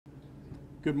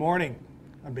Good morning.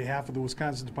 On behalf of the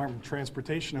Wisconsin Department of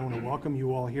Transportation, I want to welcome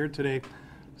you all here today.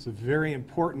 It's a very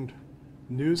important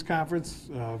news conference,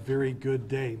 a very good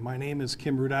day. My name is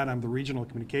Kim Rudot. I'm the Regional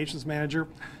Communications Manager,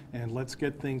 and let's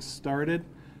get things started.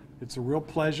 It's a real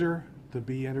pleasure to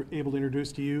be able to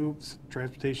introduce to you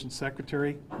Transportation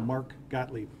Secretary Mark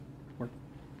Gottlieb. Mark.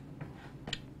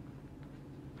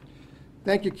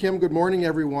 Thank you, Kim. Good morning,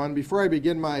 everyone. Before I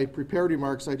begin my prepared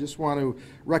remarks, I just want to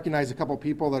recognize a couple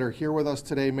people that are here with us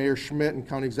today. Mayor Schmidt and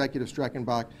County Executive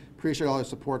Streckenbach. Appreciate all the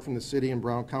support from the city and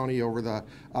Brown County over the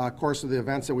course of the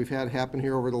events that we've had happen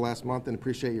here over the last month, and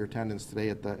appreciate your attendance today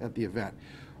at the event.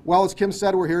 Well, as Kim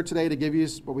said, we're here today to give you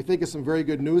what we think is some very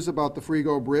good news about the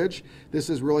Frigo Bridge. This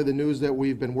is really the news that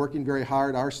we've been working very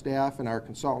hard, our staff and our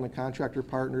consultant and contractor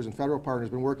partners and federal partners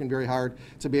have been working very hard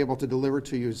to be able to deliver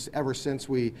to you ever since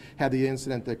we had the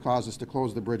incident that caused us to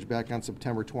close the bridge back on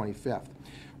September 25th.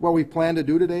 What we plan to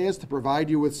do today is to provide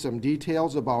you with some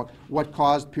details about what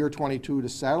caused Pier 22 to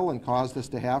settle and caused us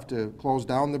to have to close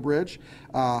down the bridge,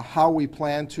 how we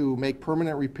plan to make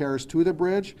permanent repairs to the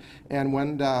bridge, and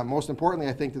when, most importantly,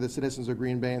 I think to the citizens of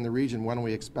Green Bay and the region, when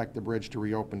we expect the bridge to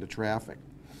reopen to traffic.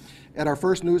 At our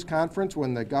first news conference,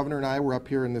 when the governor and I were up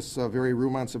here in this very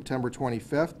room on September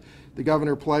 25th, the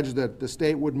governor pledged that the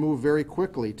state would move very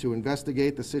quickly to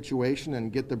investigate the situation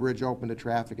and get the bridge open to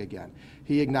traffic again.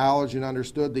 He acknowledged and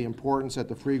understood the importance that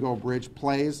the Frigo Bridge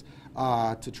plays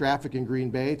to traffic in Green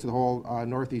Bay, to the whole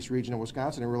northeast region of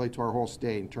Wisconsin, and really to our whole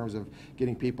state in terms of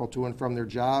getting people to and from their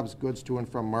jobs, goods to and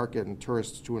from market, and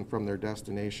tourists to and from their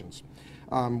destinations.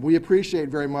 We appreciate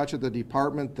very much at the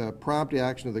department the prompt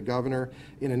action of the governor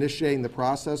in initiating the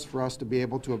process for us to be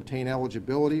able to obtain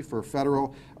eligibility for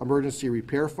federal emergency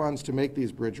repair funds to make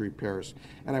these bridge repairs.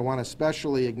 And I want to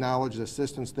especially acknowledge the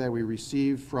assistance that we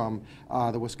received from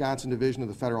the Wisconsin Division of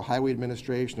the Federal Highway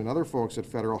Administration and other folks at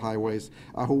Federal Highways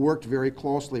who worked very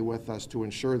closely with us to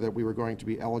ensure that we were going to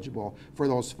be eligible for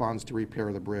those funds to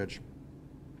repair the bridge.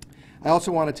 I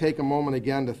also want to take a moment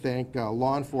again to thank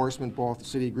law enforcement, both the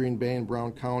City of Green Bay and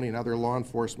Brown County and other law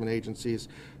enforcement agencies,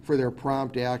 for their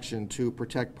prompt action to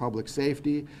protect public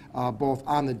safety, both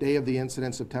on the day of the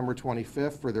incident, September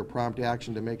 25th, for their prompt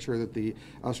action to make sure that the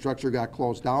structure got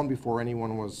closed down before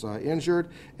anyone was injured,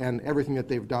 and everything that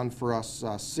they've done for us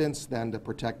since then to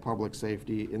protect public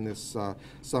safety in this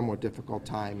somewhat difficult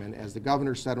time. And as the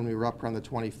governor said when we were up here on the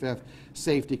 25th,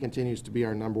 safety continues to be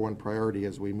our #1 priority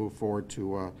as we move forward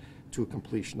to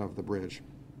completion of the bridge.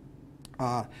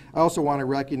 I also want to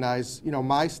recognize,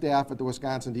 my staff at the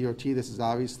Wisconsin DOT. This has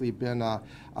obviously been a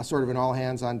sort of an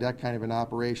all-hands-on-deck kind of an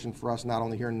operation for us, not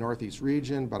only here in the Northeast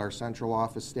region, but our central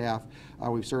office staff.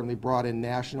 We've certainly brought in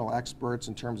national experts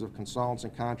in terms of consultants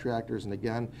and contractors, and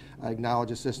again, I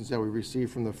acknowledge assistance that we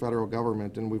received from the federal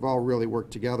government, and we've all really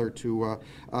worked together to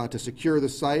secure the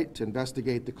site, to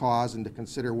investigate the cause, and to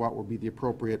consider what would be the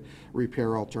appropriate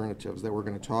repair alternatives that we're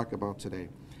going to talk about today.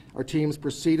 Our teams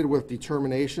proceeded with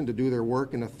determination to do their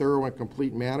work in a thorough and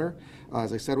complete manner.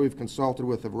 As I said, we've consulted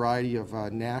with a variety of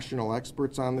national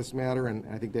experts on this matter, and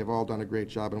I think they've all done a great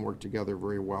job and worked together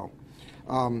very well.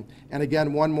 And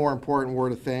again, one more important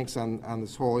word of thanks on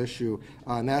this whole issue,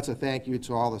 and that's a thank you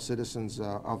to all the citizens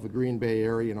of the Green Bay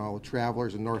area and all the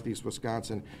travelers in Northeast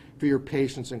Wisconsin for your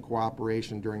patience and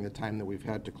cooperation during the time that we've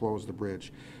had to close the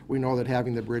bridge. We know that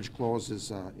having the bridge closed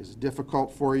is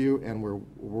difficult for you, and we're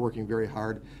working very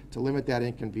hard to limit that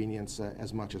inconvenience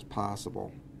as much as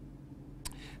possible.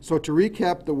 So to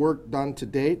recap the work done to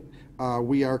date,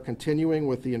 we are continuing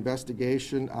with the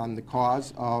investigation on the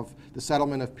cause of the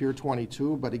settlement of Pier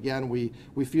 22, but again, we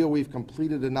feel we've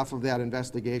completed enough of that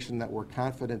investigation that we're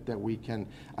confident that we can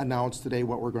announce today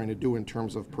what we're going to do in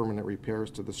terms of permanent repairs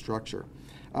to the structure.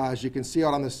 As you can see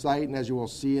out on the site, and as you will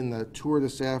see in the tour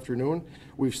this afternoon,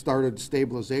 we've started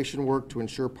stabilization work to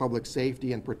ensure public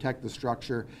safety and protect the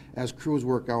structure as crews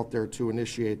work out there to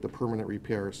initiate the permanent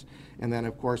repairs. And then,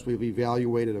 of course, we've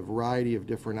evaluated a variety of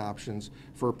different options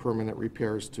for permanent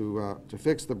repairs to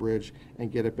fix the bridge and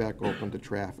get it back open to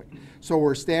traffic. So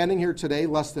we're standing here today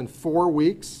less than 4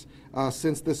 weeks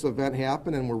since this event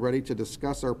happened, and we're ready to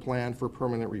discuss our plan for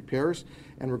permanent repairs,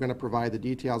 and we're going to provide the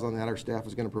details on that. Our staff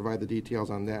is going to provide the details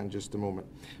on that in just a moment.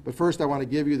 But first, I want to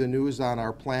give you the news on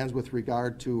our plans with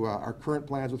regard to our current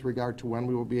plans with regard to when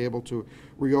we will be able to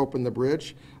reopen the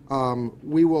bridge.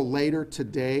 We will later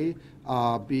today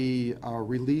be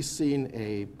releasing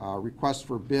a request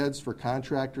for bids for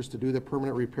contractors to do the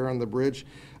permanent repair on the bridge.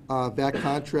 That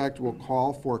contract will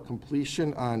call for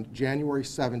completion on January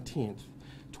 17th.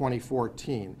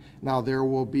 2014. Now, there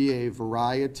will be a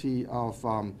variety of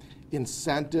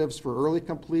incentives for early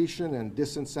completion and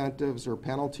disincentives or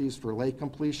penalties for late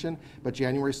completion, but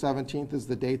January 17th is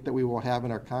the date that we will have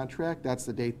in our contract. That's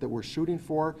the date that we're shooting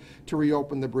for to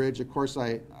reopen the bridge. Of course,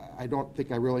 I don't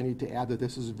think I really need to add that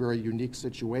this is a very unique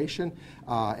situation.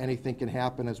 Anything can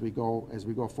happen as we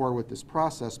go forward with this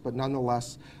process, but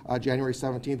nonetheless, January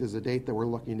 17th is the date that we're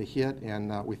looking to hit,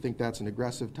 and we think that's an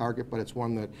aggressive target, but it's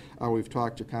one that we've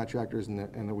talked to contractors and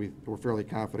that we're fairly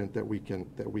confident that we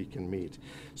can meet.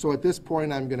 So at this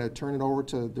point, I'm going to turn it over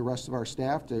to the rest of our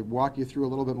staff to walk you through a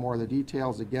little bit more of the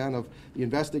details again of the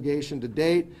investigation to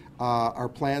date, our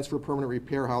plans for permanent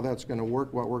repair, how that's going to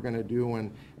work, what we're going to do,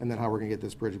 and then how we're going to get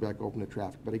this bridge back open to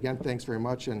traffic. But again, thanks very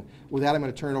much. And with that, I'm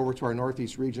going to turn it over to our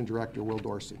Northeast Region Director, Will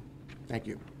Dorsey. Thank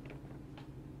you.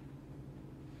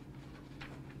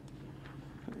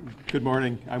 Good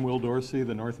morning. I'm Will Dorsey,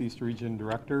 the Northeast Region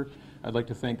Director. I'd like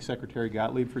to thank Secretary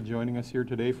Gottlieb for joining us here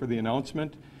today for the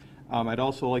announcement. I'd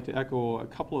also like to echo a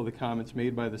couple of the comments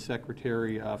made by the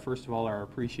Secretary. First of all, our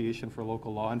appreciation for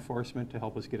local law enforcement to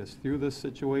help us get us through this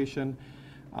situation.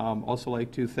 Also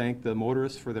like to thank the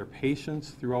motorists for their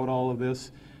patience throughout all of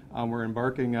this. We're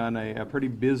embarking on a pretty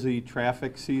busy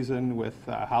traffic season with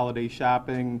holiday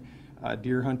shopping,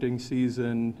 deer hunting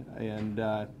season,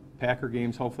 and Packer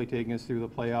games hopefully taking us through the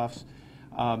playoffs.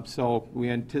 So we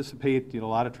anticipate a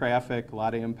lot of traffic, a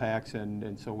lot of impacts,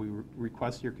 and so we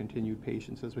request your continued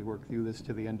patience as we work through this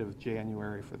to the end of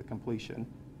January for the completion.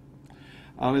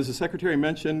 As the Secretary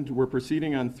mentioned, we're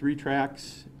proceeding on 3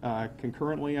 tracks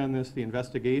concurrently on this: the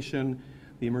investigation,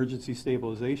 the emergency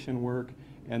stabilization work,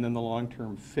 and then the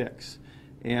long-term fix.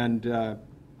 And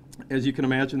as you can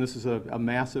imagine, this is a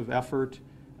massive effort.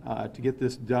 To get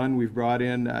this done, we've brought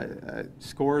in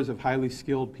scores of highly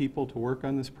skilled people to work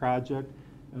on this project.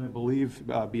 And I believe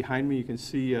behind me you can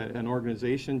see an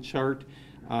organization chart.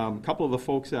 A couple of the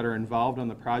folks that are involved on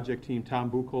the project team,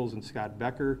 Tom Buchholz and Scott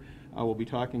Becker, will be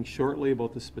talking shortly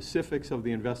about the specifics of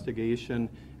the investigation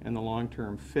and the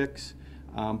long-term fix.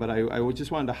 But I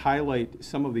just wanted to highlight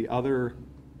some of the other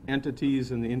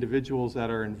entities and the individuals that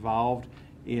are involved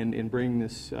in bringing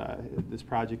this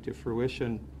project to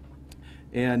fruition.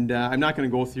 And I'm not going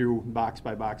to go through box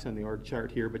by box on the org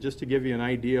chart here, but just to give you an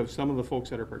idea of some of the folks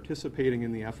that are participating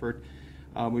in the effort.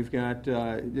 We've got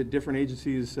different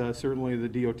agencies. Certainly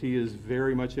the DOT is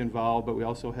very much involved, but we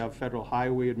also have Federal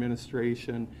Highway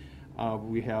Administration.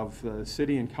 We have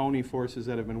city and county forces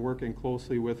that have been working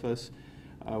closely with us.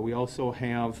 We also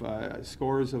have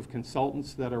scores of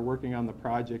consultants that are working on the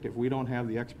project. If we don't have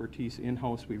the expertise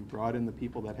in-house, we've brought in the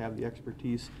people that have the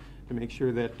expertise to make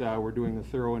sure that we're doing the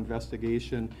thorough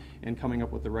investigation and coming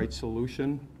up with the right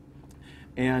solution.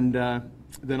 And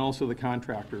then also the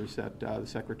contractors that the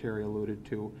Secretary alluded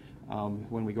to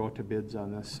when we go to bids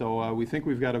on this. So we think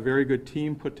we've got a very good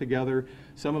team put together.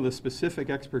 Some of the specific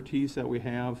expertise that we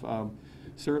have,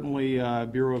 certainly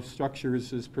Bureau of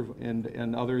Structures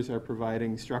and others are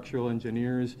providing structural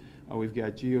engineers. We've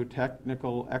got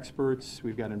geotechnical experts.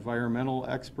 We've got environmental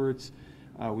experts.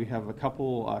 We have a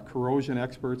couple corrosion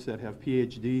experts that have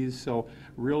PhDs, so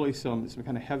really some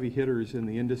kind of heavy hitters in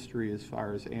the industry as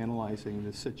far as analyzing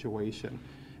this situation.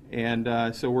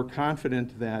 And so we're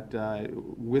confident that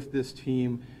with this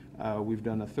team, we've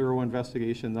done a thorough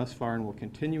investigation thus far and we'll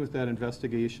continue with that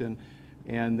investigation,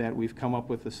 and that we've come up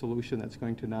with a solution that's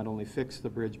going to not only fix the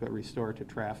bridge but restore it to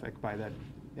traffic by that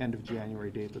end of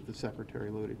January date that the Secretary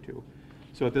alluded to.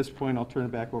 So at this point, I'll turn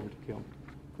it back over to Kim.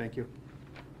 Thank you.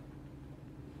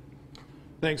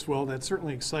 Thanks, Will. That's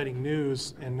certainly exciting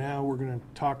news. And now we're going to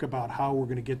talk about how we're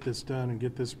going to get this done and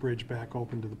get this bridge back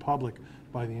open to the public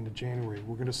by the end of January.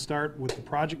 We're going to start with the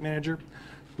project manager,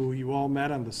 who you all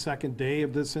met on the second day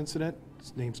of this incident.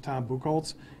 His name's Tom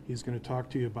Buchholz. He's going to talk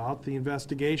to you about the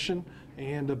investigation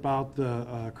and about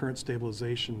the current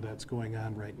stabilization that's going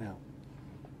on right now.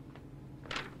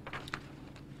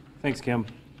 Thanks, Kim.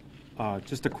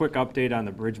 Just a quick update on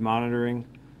the bridge monitoring.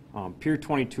 Pier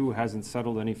 22 hasn't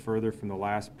settled any further from the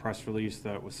last press release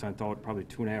that was sent out probably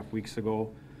 2.5 weeks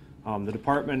ago. The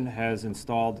department has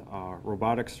installed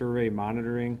robotic survey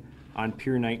monitoring on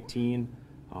Pier 19.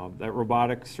 That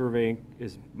robotic survey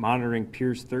is monitoring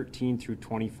Piers 13 through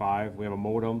 25. We have a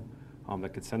modem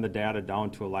that can send the data down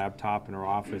to a laptop in our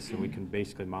office, and we can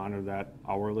basically monitor that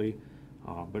hourly.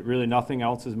 But really nothing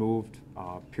else has moved.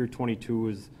 Pier 22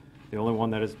 is the only one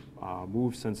that has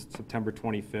moved since September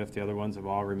 25th. The other ones have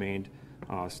all remained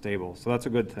stable. So that's a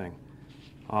good thing.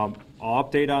 I'll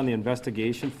update on the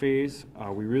investigation phase.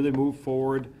 We really moved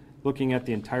forward looking at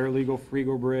the entire Leo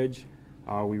Frigo Bridge.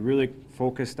 We really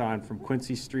focused on from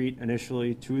Quincy Street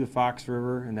initially to the Fox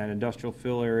River and that industrial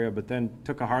fill area, but then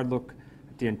took a hard look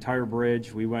at the entire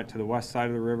bridge. We went to the west side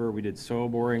of the river. We did soil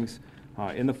borings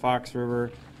in the Fox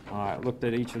River, looked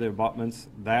at each of the abutments.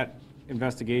 That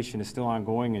investigation is still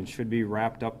ongoing and should be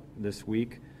wrapped up this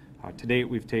week. To date,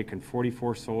 we've taken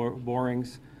 44 soil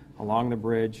borings along the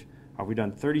bridge. We've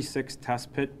done 36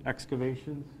 test pit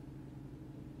excavations.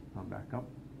 I'll back up.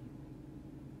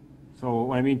 So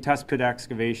when I mean test pit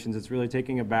excavations, it's really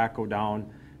taking a backhoe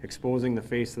down, exposing the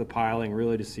face of the piling,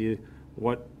 really to see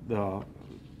what the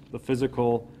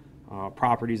physical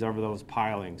properties of those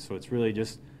pilings. So it's really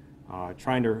just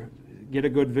trying to get a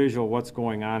good visual of what's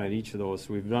going on at each of those.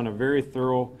 So we've done a very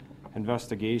thorough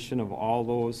investigation of all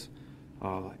those.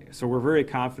 So we're very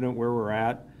confident where we're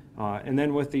at. And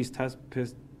then with these test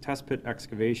pit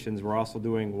excavations, we're also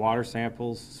doing water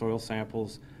samples, soil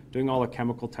samples, doing all the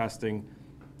chemical testing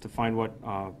to find what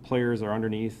players are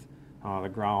underneath the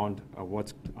ground,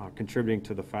 what's contributing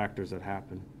to the factors that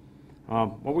happen.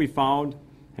 What we found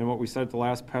and what we said at the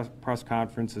last press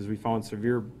conference is we found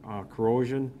severe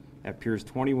corrosion at piers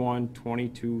 21,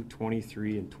 22,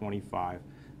 23, and 25.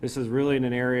 This is really in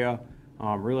an area,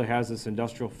 really has this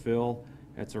industrial fill.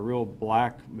 It's a real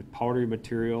black powdery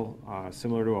material,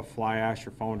 similar to a fly ash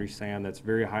or foundry sand that's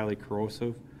very highly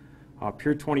corrosive.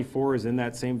 Pier 24 is in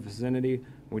that same vicinity.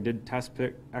 We did test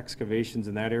pit excavations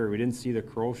in that area. We didn't see the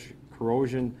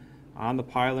corrosion on the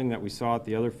piling that we saw at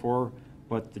the other four,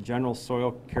 but the general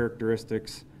soil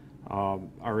characteristics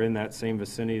are in that same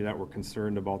vicinity that we're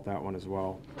concerned about that one as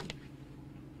well.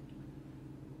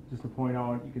 Just to point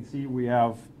out, you can see we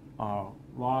have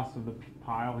loss of the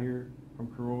pile here from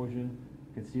corrosion.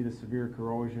 You can see the severe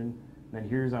corrosion. And then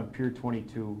here's on Pier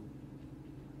 22,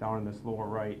 down in this lower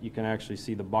right, you can actually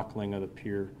see the buckling of the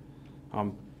pier.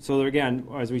 So there again,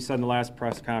 as we said in the last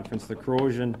press conference, the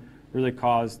corrosion really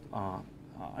caused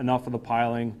enough of the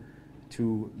piling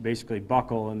to basically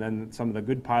buckle, and then some of the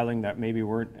good piling that maybe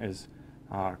weren't as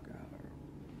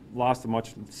lost a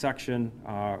much section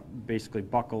basically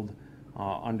buckled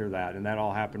under that, and that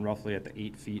all happened roughly at the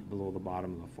 8 feet below the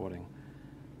bottom of the footing.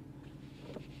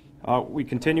 We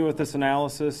continue with this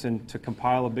analysis and to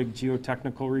compile a big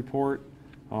geotechnical report.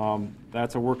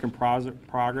 That's a work in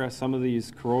progress. Some of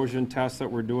these corrosion tests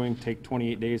that we're doing take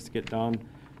 28 days to get done.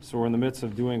 So we're in the midst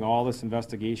of doing all this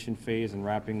investigation phase and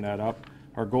wrapping that up.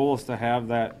 Our goal is to have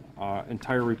that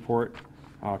entire report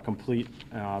complete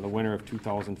the winter of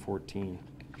 2014.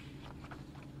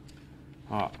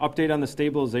 Update on the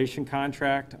stabilization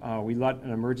contract. We let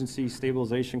an emergency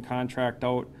stabilization contract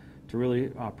out to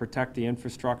really protect the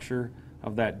infrastructure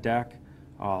of that deck.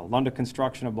 Lunda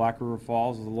Construction of Black River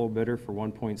Falls is a low bidder for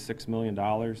 $1.6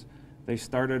 million. They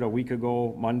started a week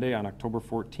ago, Monday, on October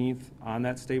 14th, on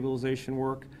that stabilization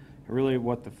work. And really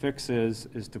what the fix is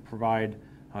to provide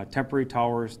temporary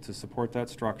towers to support that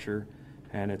structure.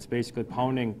 And it's basically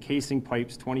pounding casing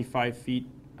pipes 25 feet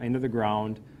into the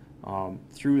ground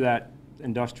through that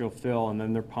industrial fill, and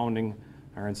then they're pounding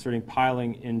or inserting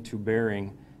piling into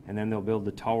bearing, and then they'll build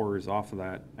the towers off of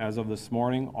that. As of this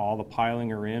morning, all the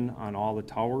piling are in on all the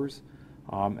towers,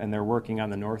 and they're working on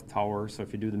the north tower. So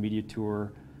if you do the media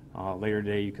tour later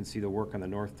today, you can see the work on the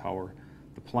north tower.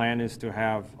 The plan is to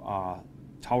have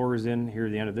towers in here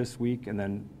at the end of this week, and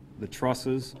then the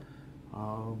trusses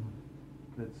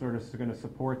that sort of going to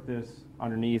support this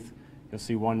underneath. You'll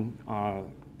see one,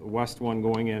 the west one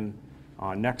going in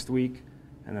next week,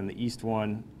 and then the east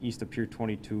one, east of Pier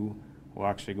 22, will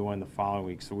actually go in the following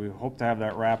week. So we hope to have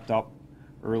that wrapped up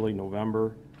early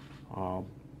November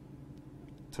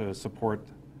to support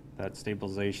that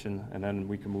stabilization, and then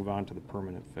we can move on to the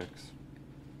permanent fix.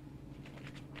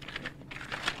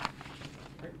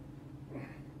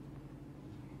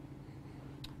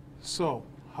 So,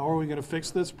 how are we going to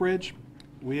fix this bridge?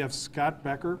 We have Scott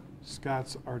Becker.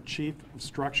 Scott's our Chief of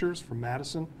Structures from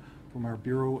Madison, from our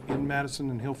bureau in Madison,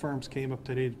 and Hill Farms came up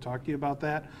today to talk to you about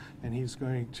that, and he's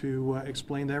going to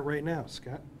explain that right now.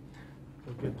 Scott,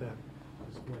 go get that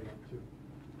display up too.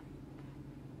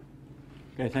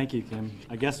 Okay, thank you, Kim.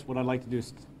 I guess what I'd like to do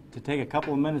is to take a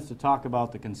couple of minutes to talk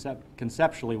about the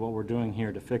conceptually what we're doing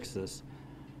here to fix this.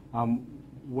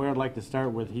 Where I'd like to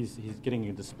start with, he's getting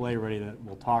a display ready that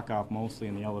we'll talk off mostly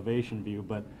in the elevation view,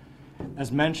 but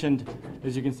as mentioned,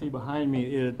 as you can see behind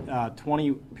me,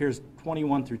 piers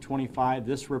 21 through 25,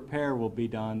 this repair will be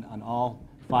done on all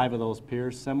 5 of those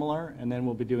piers similar, and then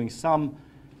we'll be doing some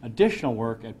additional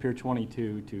work at Pier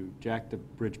 22 to jack the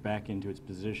bridge back into its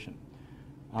position.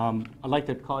 I'd like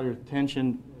to call your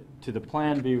attention to the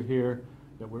plan view here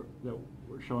that we're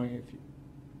showing.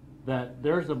 That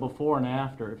there's a before and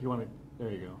after. If you want to,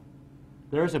 there you go.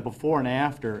 There's a before and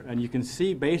after, and you can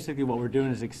see basically what we're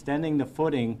doing is extending the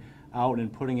footing out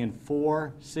and putting in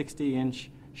 4 60-inch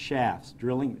shafts,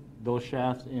 drilling those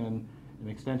shafts in an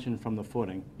extension from the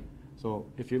footing. So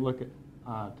if you look at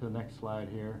to the next slide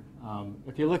here,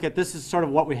 if you look at this is sort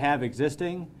of what we have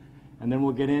existing, and then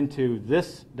we'll get into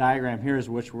this diagram here, is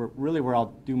which really where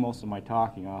I'll do most of my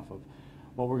talking off of.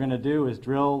 What we're going to do is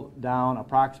drill down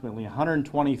approximately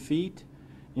 120 feet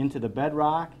into the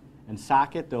bedrock and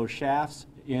socket those shafts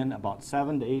in about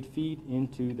 7 to 8 feet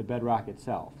into the bedrock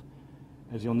itself.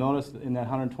 As you'll notice in that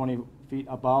 120 feet,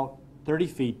 about 30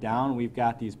 feet down, we've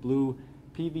got these blue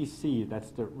PVC.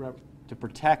 That's to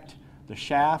protect the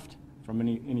shaft from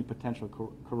any potential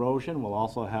corrosion. We'll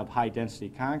also have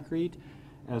high-density concrete,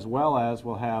 as well as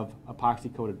we'll have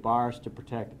epoxy-coated bars to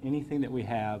protect anything that we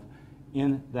have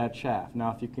in that shaft.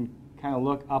 Now, if you can kind of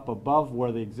look up above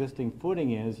where the existing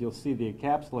footing is, you'll see the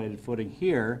encapsulated footing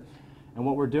here. And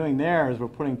what we're doing there is we're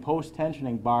putting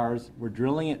post-tensioning bars. We're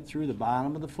drilling it through the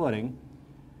bottom of the footing,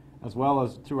 as well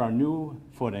as through our new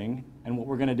footing. And what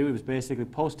we're going to do is basically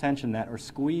post-tension that or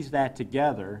squeeze that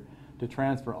together to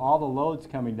transfer all the loads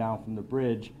coming down from the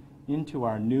bridge into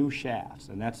our new shafts.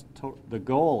 And that's the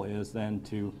goal is then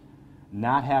to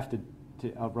not have to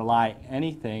rely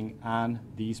anything on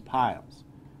these piles.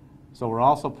 So we're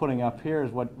also putting up here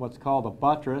is what's called a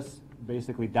buttress,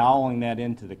 basically doweling that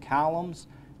into the columns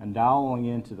and doweling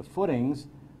into the footings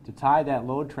to tie that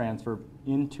load transfer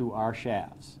into our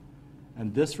shafts.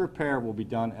 And this repair will be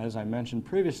done, as I mentioned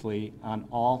previously, on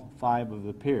all 5 of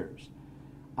the piers.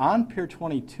 On Pier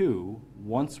 22,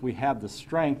 once we have the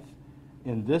strength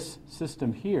in this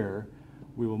system here,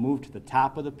 we will move to the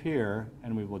top of the pier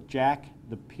and we will jack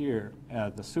the pier,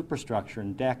 the superstructure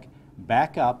and deck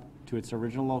back up to its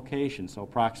original location, so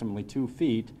approximately 2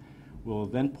 feet. We'll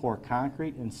then pour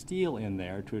concrete and steel in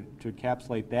there to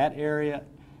encapsulate that area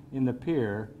in the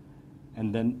pier,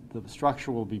 and then the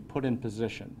structure will be put in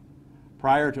position.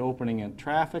 Prior to opening in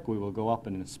traffic, we will go up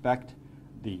and inspect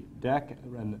the deck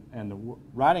and the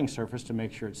riding surface to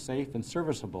make sure it's safe and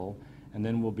serviceable, and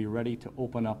then we'll be ready to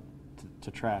open up to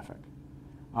traffic.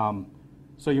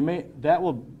 So that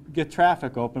will get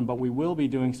traffic open, but we will be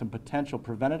doing some potential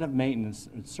preventative maintenance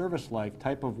and service life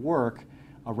type of work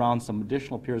around some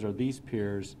additional piers or these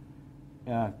piers,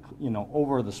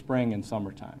 over the spring and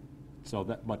summertime. So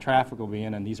but traffic will be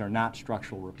in, and these are not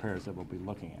structural repairs that we'll be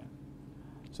looking at.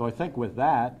 So I think with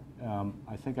that,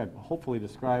 I think I've hopefully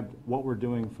described what we're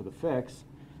doing for the fix.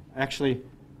 Actually,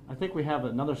 I think we have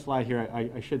another slide here,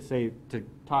 I should say, to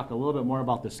talk a little bit more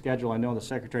about the schedule. I know the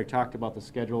Secretary talked about the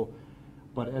schedule,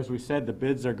 but as we said, the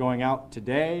bids are going out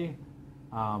today.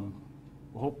 We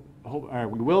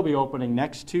will be opening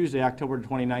next Tuesday, October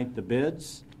 29th, the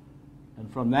bids.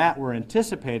 And from that, we're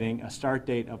anticipating a start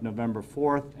date of November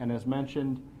 4th. And as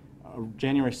mentioned,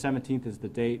 January 17th is the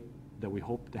date that we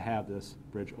hope to have this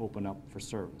bridge open up for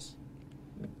service.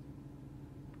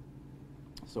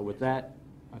 So with that,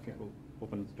 I think we'll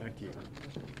open it back to you.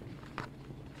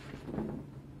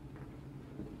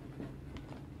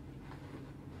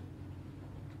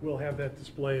 We'll have that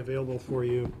display available for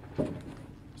you.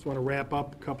 Just want to wrap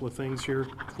up a couple of things here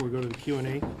before we go to the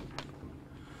Q&A.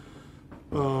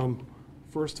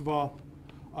 First of all,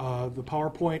 the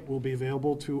PowerPoint will be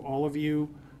available to all of you.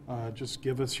 Just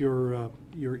give us your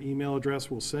email address.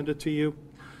 We'll send it to you.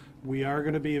 We are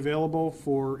going to be available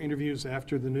for interviews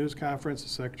after the news conference. The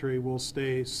Secretary will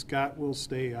stay, Scott will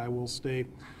stay, I will stay.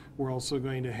 We're also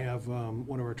going to have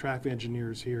one of our traffic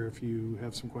engineers here if you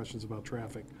have some questions about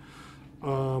traffic.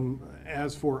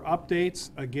 As for updates,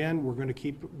 again, we're going to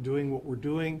keep doing what we're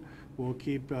doing. We'll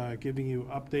keep giving you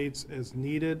updates as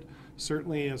needed.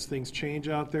 Certainly, as things change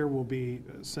out there, we'll be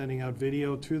sending out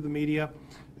video to the media.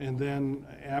 And then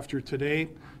after today,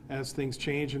 as things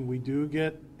change and we do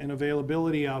get an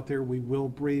availability out there, we will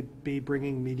be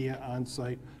bringing media on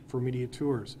site for media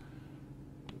tours.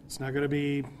 It's not going to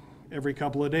be every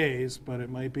couple of days, but it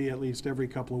might be at least every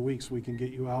couple of weeks we can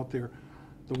get you out there.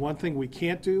 The one thing we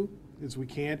can't do is we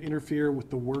can't interfere with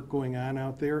the work going on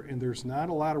out there, and there's not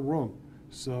a lot of room.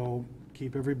 So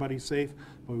keep everybody safe,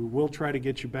 but we will try to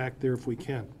get you back there if we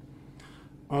can.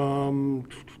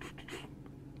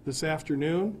 This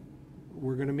afternoon,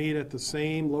 we're going to meet at the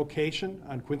same location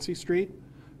on Quincy Street.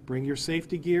 Bring your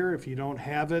safety gear. If you don't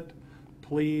have it,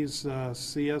 please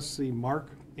see Mark,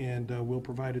 and we'll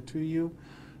provide it to you.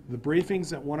 The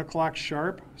briefing's at 1 o'clock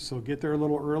sharp, so get there a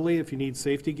little early if you need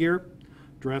safety gear.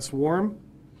 Dress warm.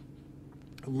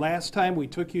 Last time we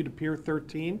took you to Pier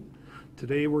 13.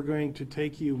 Today we're going to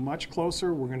take you much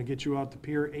closer. We're going to get you out to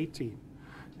Pier 18.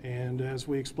 And as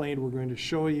we explained, we're going to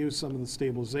show you some of the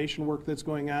stabilization work that's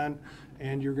going on,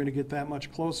 and you're going to get that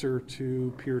much closer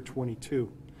to Pier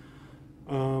 22.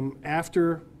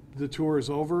 After the tour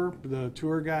is over, the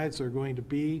tour guides are going to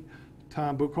be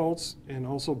Tom Buchholz, and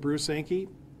also Bruce Sankey.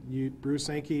 Bruce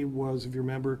Sankey was, if you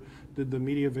remember, did the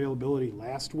media availability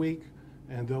last week,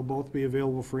 and they'll both be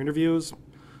available for interviews,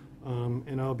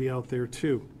 and I'll be out there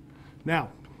too. Now,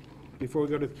 before we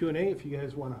go to the Q&A, if you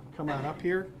guys want to come on up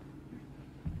here.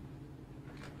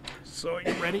 So are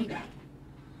you ready?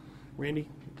 Randy,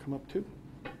 come up too.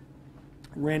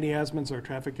 Randy Asman's our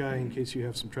traffic guy in case you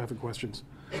have some traffic questions.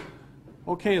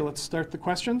 Okay, let's start the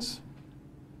questions.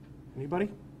 Anybody?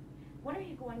 What are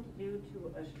you going to do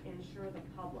to ensure the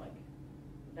public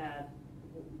that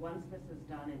once this is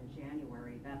done in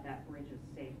January, that bridge is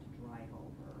safe to drive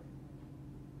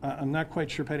over? I'm not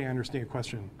quite sure, Patty, I understand your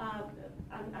question.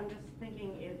 I'm just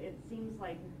thinking, it seems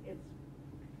like it's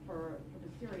for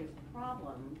the serious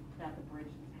problem that the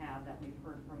bridges have that we've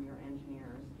heard from your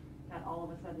engineers, that all of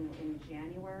a sudden in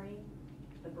January,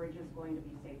 the bridge is going to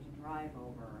be safe to drive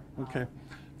over. Okay.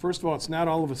 First of all, it's not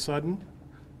all of a sudden.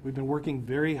 We've been working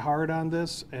very hard on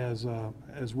this. As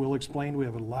Will explained, we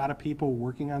have a lot of people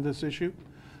working on this issue.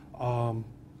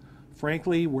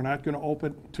 Frankly, we're not going to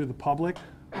open to the public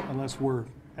unless we're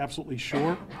absolutely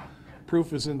sure.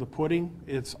 Proof is in the pudding.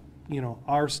 It's,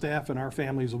 our staff and our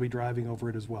families will be driving over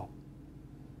it as well.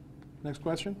 Next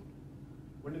question?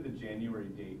 When did the January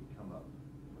date come up?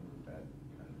 When was that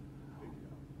kind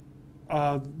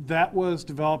of big deal? That was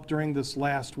developed during this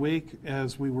last week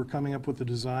as we were coming up with the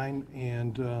design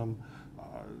and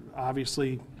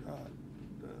obviously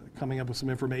coming up with some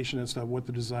information as to what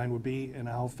the design would be and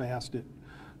how fast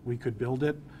we could build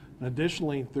it. And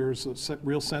additionally, there's a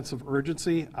real sense of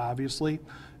urgency, obviously.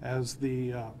 As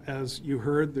you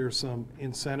heard, there's some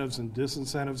incentives and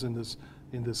disincentives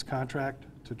in this contract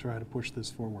to try to push this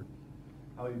forward.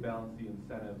 How you balance the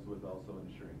incentives with also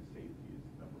ensuring safety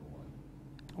is number one.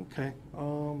 Okay.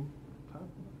 Tom?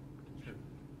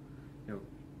 Sure.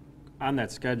 On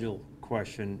that schedule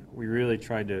question, we really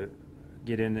tried to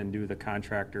get in and do the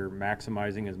contractor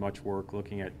maximizing as much work,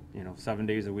 looking at 7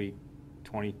 days a week,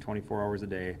 24 hours a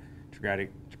day, to try to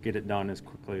get it done as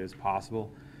quickly as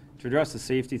possible. To address the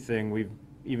safety thing,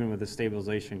 even with the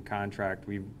stabilization contract,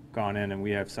 we've gone in and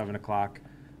we have 7 o'clock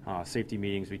safety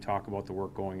meetings. We talk about the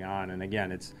work going on, and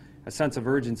again, it's a sense of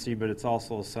urgency, but it's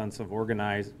also a sense of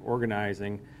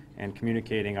organizing and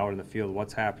communicating out in the field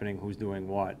what's happening, who's doing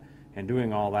what, and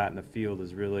doing all that in the field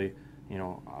is really,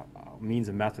 a means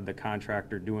and method. The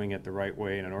contractor doing it the right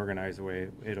way in an organized way,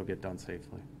 it'll get done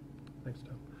safely. Thanks,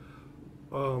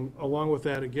 Tom. Along with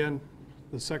that, again,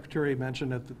 the Secretary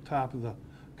mentioned at the top of the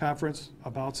conference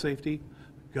about safety.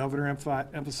 Governor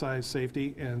emphasized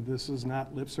safety, and this is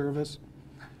not lip service.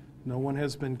 No one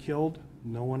has been killed.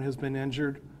 No one has been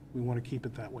injured. We want to keep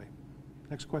it that way.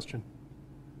 Next question.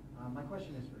 My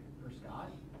question is for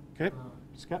Scott. Okay,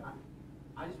 Scott.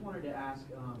 I just wanted to ask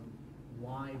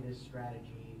why this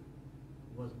strategy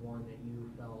was one that you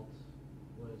felt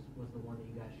was the one that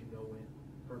you guys should go with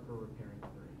for repairing the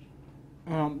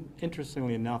bridge.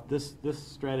 Interestingly enough, this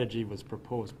strategy was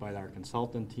proposed by our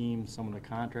consultant team. Some of the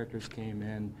contractors came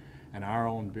in, and our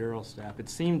own bureau staff. It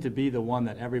seemed to be the one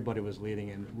that everybody was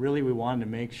leading, and really we wanted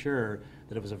to make sure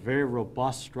that it was a very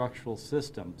robust structural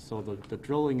system. So the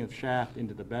drilling of shaft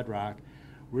into the bedrock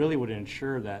really would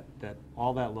ensure that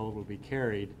all that load would be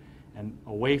carried and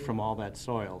away from all that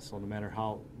soil. So no matter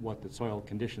what the soil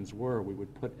conditions were, we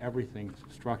would put everything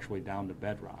structurally down to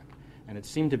bedrock. And it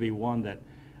seemed to be one that,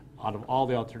 out of all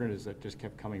the alternatives, that just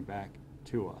kept coming back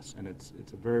to us. And it's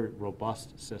a very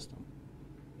robust system.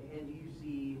 And do you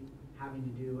see having to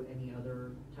do any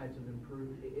other types of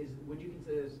improvement? Would you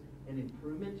consider this an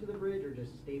improvement to the bridge or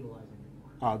just stabilizing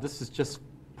it more? This is just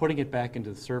putting it back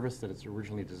into the service that it's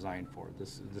originally designed for.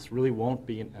 This really won't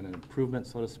be an improvement,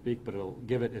 so to speak, but it'll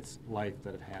give it its life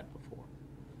that it had before.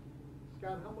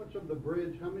 Scott, how much of the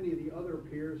bridge, how many of the other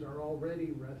piers are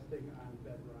already resting on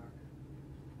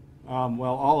bedrock?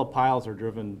 Well, all the piles are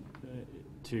driven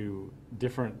to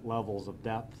different levels of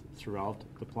depth throughout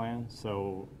the plan.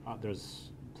 So there's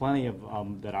plenty of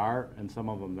that are, and some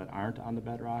of them that aren't on the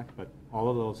bedrock, but all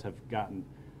of those have gotten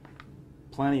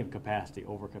plenty of capacity,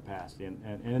 overcapacity.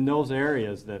 And in those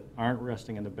areas that aren't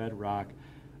resting in the bedrock,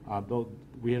 though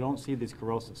we don't see these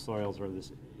corrosive soils or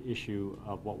this issue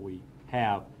of what we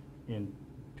have in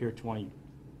Pier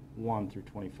 21 through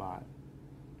 25.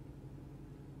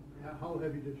 How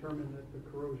have you determined that the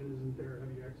corrosion isn't there? Have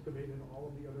you excavated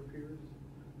all of the other piers?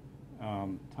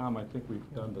 Tom, I think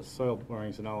we've done the soil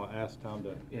borings, and I'll ask Tom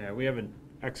to. Yeah, we haven't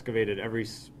excavated every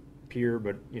pier,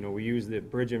 but we use the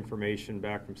bridge information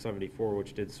back from '74,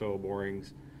 which did soil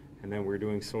borings, and then we're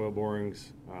doing soil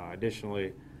borings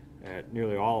additionally at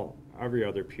nearly every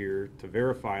other pier to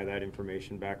verify that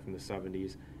information back from the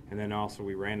 '70s, And then also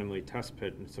we randomly test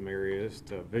pit in some areas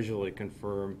to visually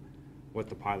confirm what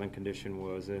the piling condition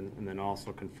was, and then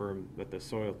also confirm that the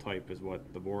soil type is what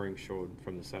the boring showed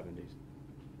from the 70s.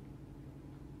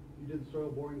 You did soil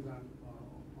borings on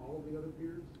all of the other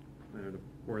piers? And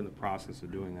we're in the process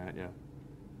of doing that, yeah.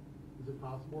 Is it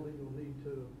possible that you'll need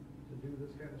to do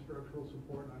this kind of structural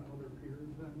support on other piers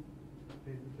then,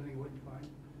 depending on what you find?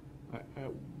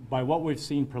 By what we've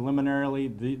seen preliminarily,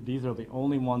 these are the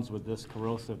only ones with this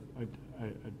corrosive,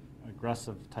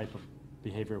 aggressive type of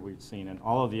behavior we've seen, and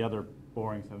all of the other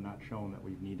borings have not shown that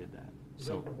we've needed that. Is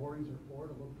that what the borings are for,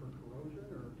 to look for corrosion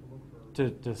or to look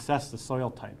for? To assess the soil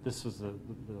type. This is the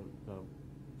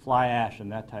fly ash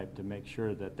and that type, to make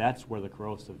sure that that's where the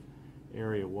corrosive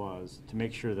area was, to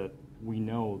make sure that we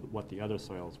know what the other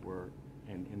soils were,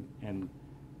 and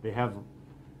they have,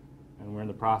 and we're in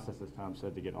the process, as Tom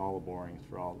said, to get all the borings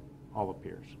for all the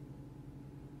piers.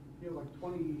 You have like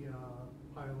 20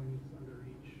 pilings under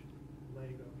each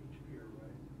leg of each pier,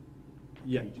 right?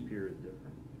 Yeah. Each pier is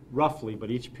different. Roughly,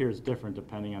 but each pier is different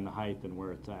depending on the height and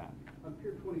where it's at. On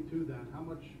Pier 22 then, how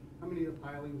many of the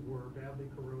pilings were badly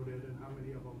corroded and how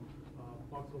many of them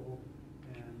buckled?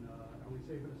 And are we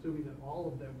safe in assuming that all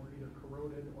of them were either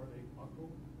corroded or they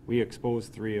buckled? We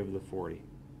exposed 3 of the 40,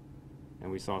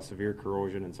 and we saw severe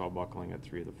corrosion and saw buckling at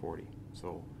 3 of the 40.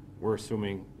 So we're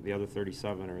assuming the other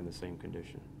 37 are in the same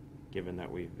condition, given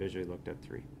that we visually looked at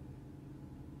 3.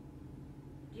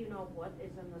 Do you know what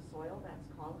is in the soil that's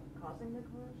causing the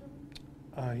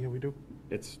corrosion? Yeah, we do.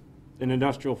 It's an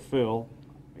industrial fill,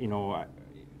 you know,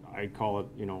 I call it,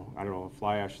 you know, I don't know,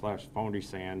 fly ash / foundry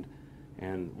sand,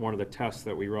 and one of the tests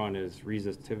that we run is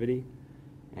resistivity,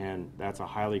 and that's a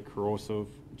highly corrosive,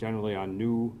 generally on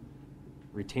new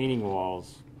retaining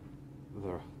walls,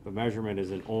 the measurement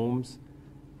is in ohms,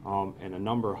 and a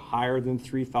number higher than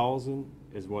 3,000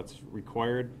 is what's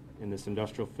required. In this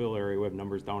industrial fill area, we have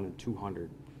numbers down in 200.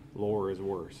 Lower is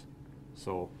worse.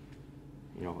 So,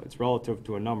 you know, it's relative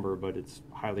to a number, but it's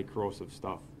highly corrosive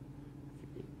stuff.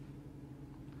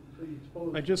 So you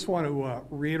exposed I just want to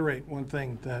reiterate one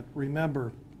thing, that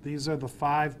remember, these are the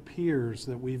 5 piers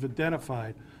that we've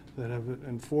identified that have,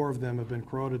 and 4 of them have been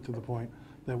corroded to the point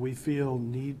that we feel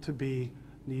need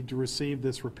to receive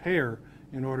this repair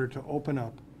in order to open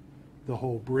up the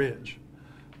whole bridge.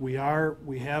 We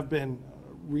have been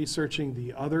researching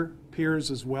the other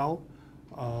piers as well,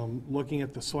 looking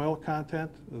at the soil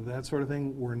content, that sort of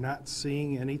thing. We're not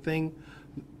seeing anything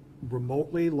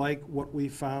remotely like what we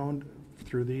found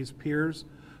through these piers,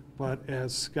 but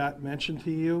as Scott mentioned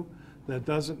to you, that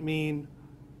doesn't mean,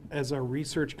 as our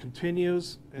research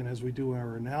continues and as we do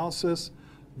our analysis,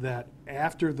 that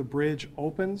after the bridge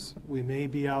opens, we may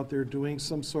be out there doing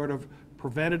some sort of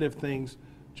preventative things,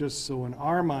 just so in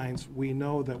our minds we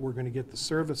know that we're going to get the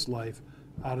service life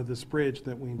out of this bridge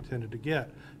that we intended to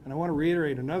get. And I want to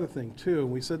reiterate another thing too,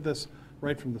 and we said this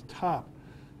right from the top.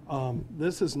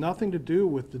 This has nothing to do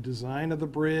with the design of the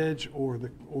bridge or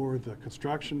the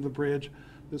construction of the bridge.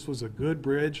 This was a good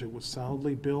bridge. It was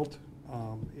soundly built,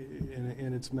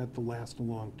 and it's meant to last a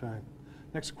long time.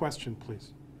 Next question,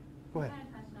 please. Go ahead. You kind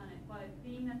of touched on it, but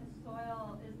being that the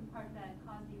soil is the part that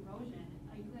caused the erosion,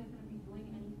 are you guys going to be doing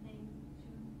anything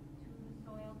to the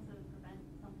soil to prevent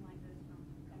something like this from,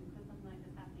 could something like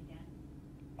this happen again?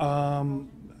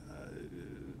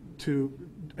 To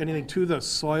anything to the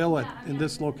soil Yeah, I mean, in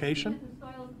this being location? that the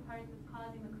soil is the part that's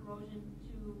causing the corrosion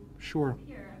to Sure.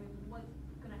 appear, I mean, what's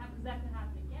going to happen? Because that could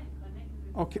happen again, couldn't it?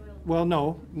 'Cause Okay, the soil- well,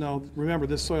 no, remember,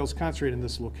 this soil's concentrated in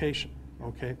this location,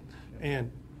 okay?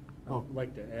 And, oh, I'd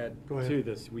like to add Go ahead. to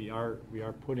this, we are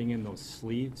putting in those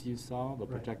sleeves you saw, the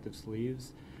Right. protective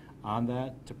sleeves on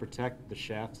that to protect the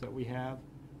shafts that we have.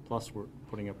 Plus, we're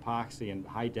putting epoxy and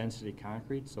high-density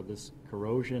concrete, so this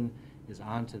corrosion is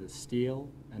onto the steel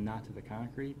and not to the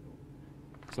concrete.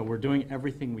 So we're doing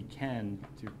everything we can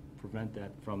to prevent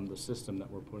that from the system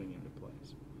that we're putting into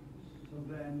place. So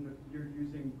then you're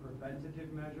using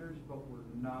preventative measures, but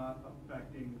we're not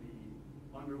affecting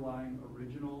the underlying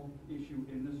original issue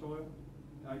in the soil?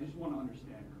 I just want to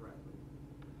understand correctly.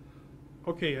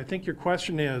 okay, I think your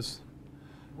question is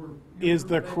We're- the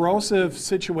preventing- corrosive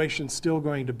situation still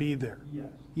going to be there?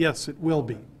 Yes. Yes, it will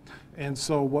be. Okay. And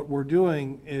so what we're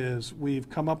doing is we've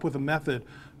come up with a method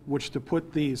which to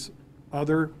put these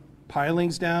other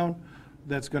pilings down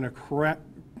that's going to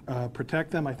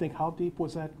protect them. I think, how deep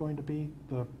was that going to be,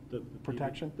 the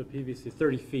protection? The PVC,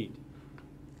 30 feet.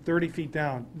 30 feet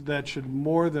down. That should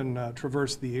more than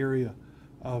traverse the area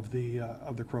of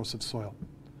the corrosive soil.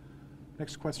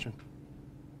 Next question.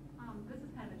 This is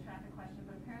kind of a traffic question,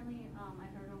 but apparently, I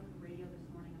heard over the radio this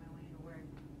morning on my way to work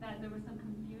that there was some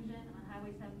confusion on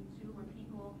Highway 72 where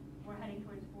people were heading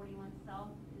towards 49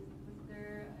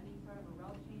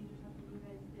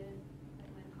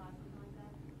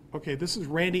 Okay, this is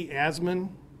Randy Asman,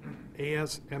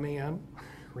 A-S-M-A-N.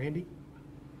 Randy?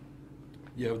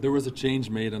 Yeah, there was a change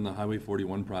made on the Highway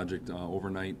 41 project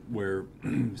overnight where,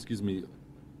 excuse me,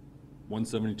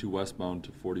 172 westbound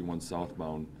to 41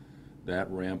 southbound, that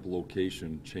ramp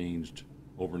location changed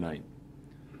overnight.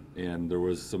 And there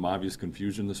was some obvious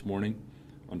confusion this morning.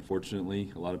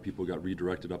 Unfortunately, a lot of people got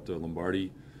redirected up to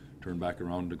Lombardi, turned back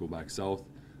around to go back south.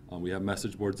 We have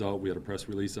message boards out, we had a press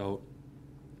release out.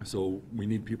 So we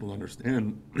need people to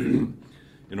understand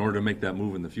in order to make that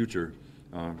move in the future,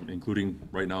 including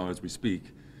right now as we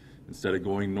speak, instead of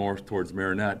going north towards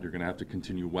Marinette, you're going to have to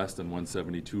continue west on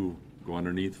 172, go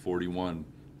underneath 41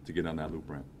 to get on that loop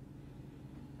ramp.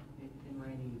 And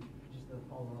Randy, just to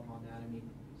follow up on that, I mean,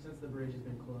 since the bridge has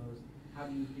been closed, how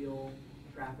do you feel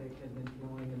traffic has been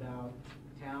flowing about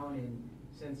town? And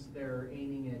since they're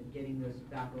aiming at getting this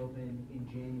back open in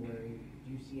January,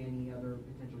 do you see any other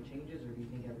potential changes, or do you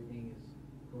think everything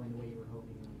is going the way you were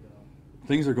hoping it would go?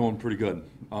 Things are going pretty good.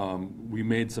 We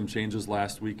made some changes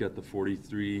last week at the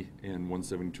 43 and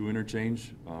 172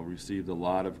 interchange. Received a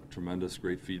lot of tremendous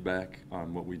great feedback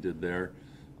on what we did there.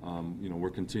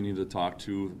 We're continuing to talk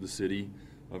to the city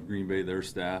of Green Bay, their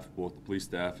staff, both the police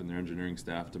staff and their engineering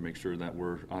staff, to make sure that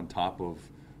we're on top of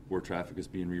where traffic is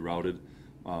being rerouted.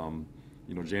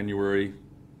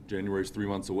 January's 3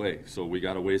 months away, so we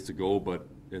got a ways to go, but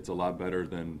it's a lot better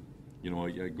than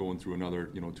going through another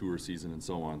tour season and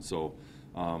so on. So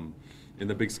in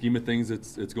the big scheme of things,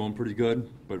 it's going pretty good,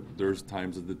 but there's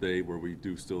times of the day where we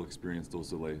do still experience those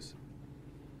delays.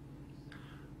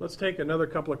 Let's take another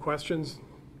couple of questions.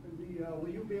 Will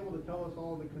you be able to tell us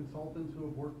all the consultants who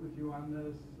have worked with you on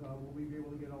this? Will we be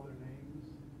able to get all their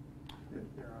names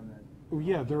if they're on that?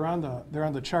 Yeah, they're on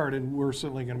the chart, and we're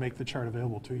certainly going to make the chart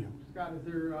available to you. Scott, is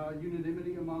there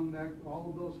unanimity among all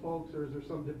of those folks, or is there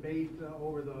some debate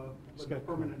over the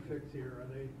permanent fix here?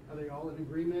 Are they all in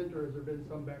agreement, or has there been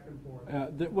some back and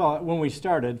forth? Well, when we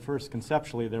started, first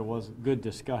conceptually, there was good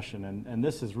discussion, and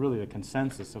this is really the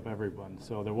consensus of everyone.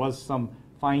 So there was some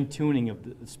fine-tuning of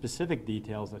the specific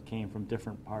details that came from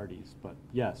different parties, but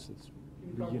yes, it's.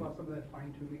 Can you talk about some of that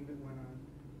fine-tuning that went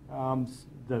on?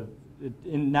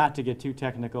 Not to get too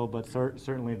technical, but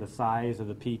certainly the size of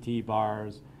the PT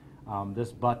bars,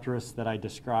 this buttress that I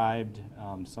described,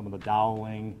 some of the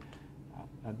doweling,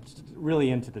 really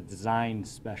into the design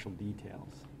special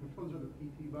details. Which ones are the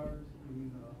PT bars?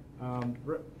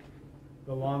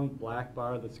 The long black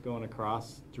bar that's going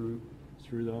across through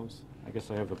those. I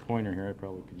guess I have the pointer here. I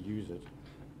probably could use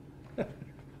it.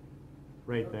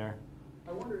 Right there.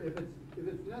 I wonder if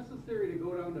it's necessary to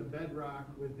go down to bedrock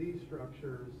with these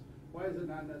structures. Why is it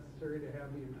not necessary to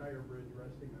have the entire bridge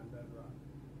resting on bedrock?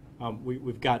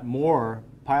 We've got more,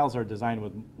 piles are designed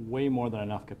with way more than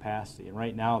enough capacity, and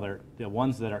right now the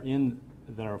ones that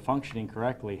are functioning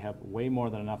correctly have way more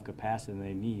than enough capacity than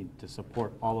they need to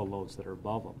support all the loads that are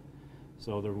above them.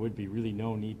 So there would be really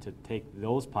no need to take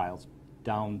those piles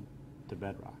down to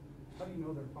bedrock. How do you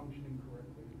know they're functioning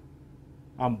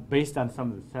correctly? Based on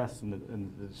some of the tests and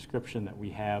the description that we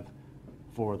have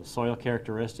for the soil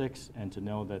characteristics, and to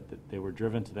know that they were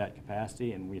driven to that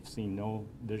capacity, and we've seen no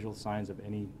visual signs of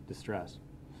any distress.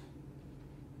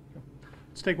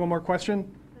 Let's take one more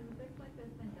question. Has a fix like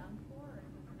this been done before, or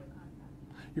is this a new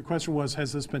concept? Your question was,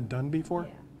 has this been done before?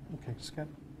 Yeah. Okay, Scott.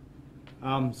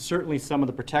 Certainly some of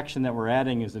the protection that we're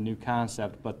adding is a new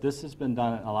concept, but this has been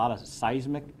done in a lot of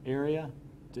seismic area,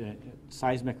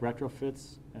 seismic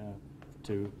retrofits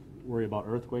to worry about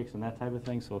earthquakes and that type of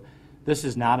thing. So this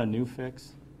is not a new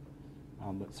fix,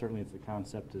 but certainly the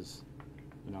concept has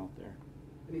been out there.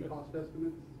 Any cost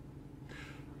estimates?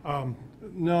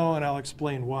 No, and I'll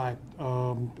explain why.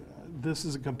 This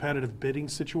is a competitive bidding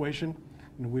situation,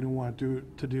 and we don't want to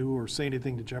do or say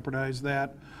anything to jeopardize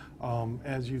that.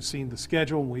 As you've seen the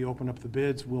schedule, when we open up the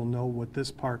bids, we'll know what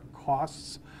this part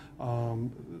costs.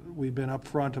 We've been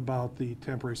upfront about the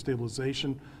temporary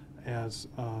stabilization, as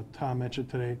Tom mentioned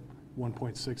today,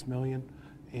 $1.6 million.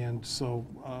 And so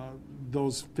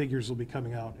those figures will be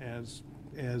coming out as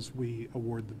we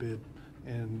award the bid,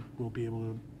 and we'll be able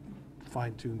to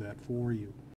fine-tune that for you.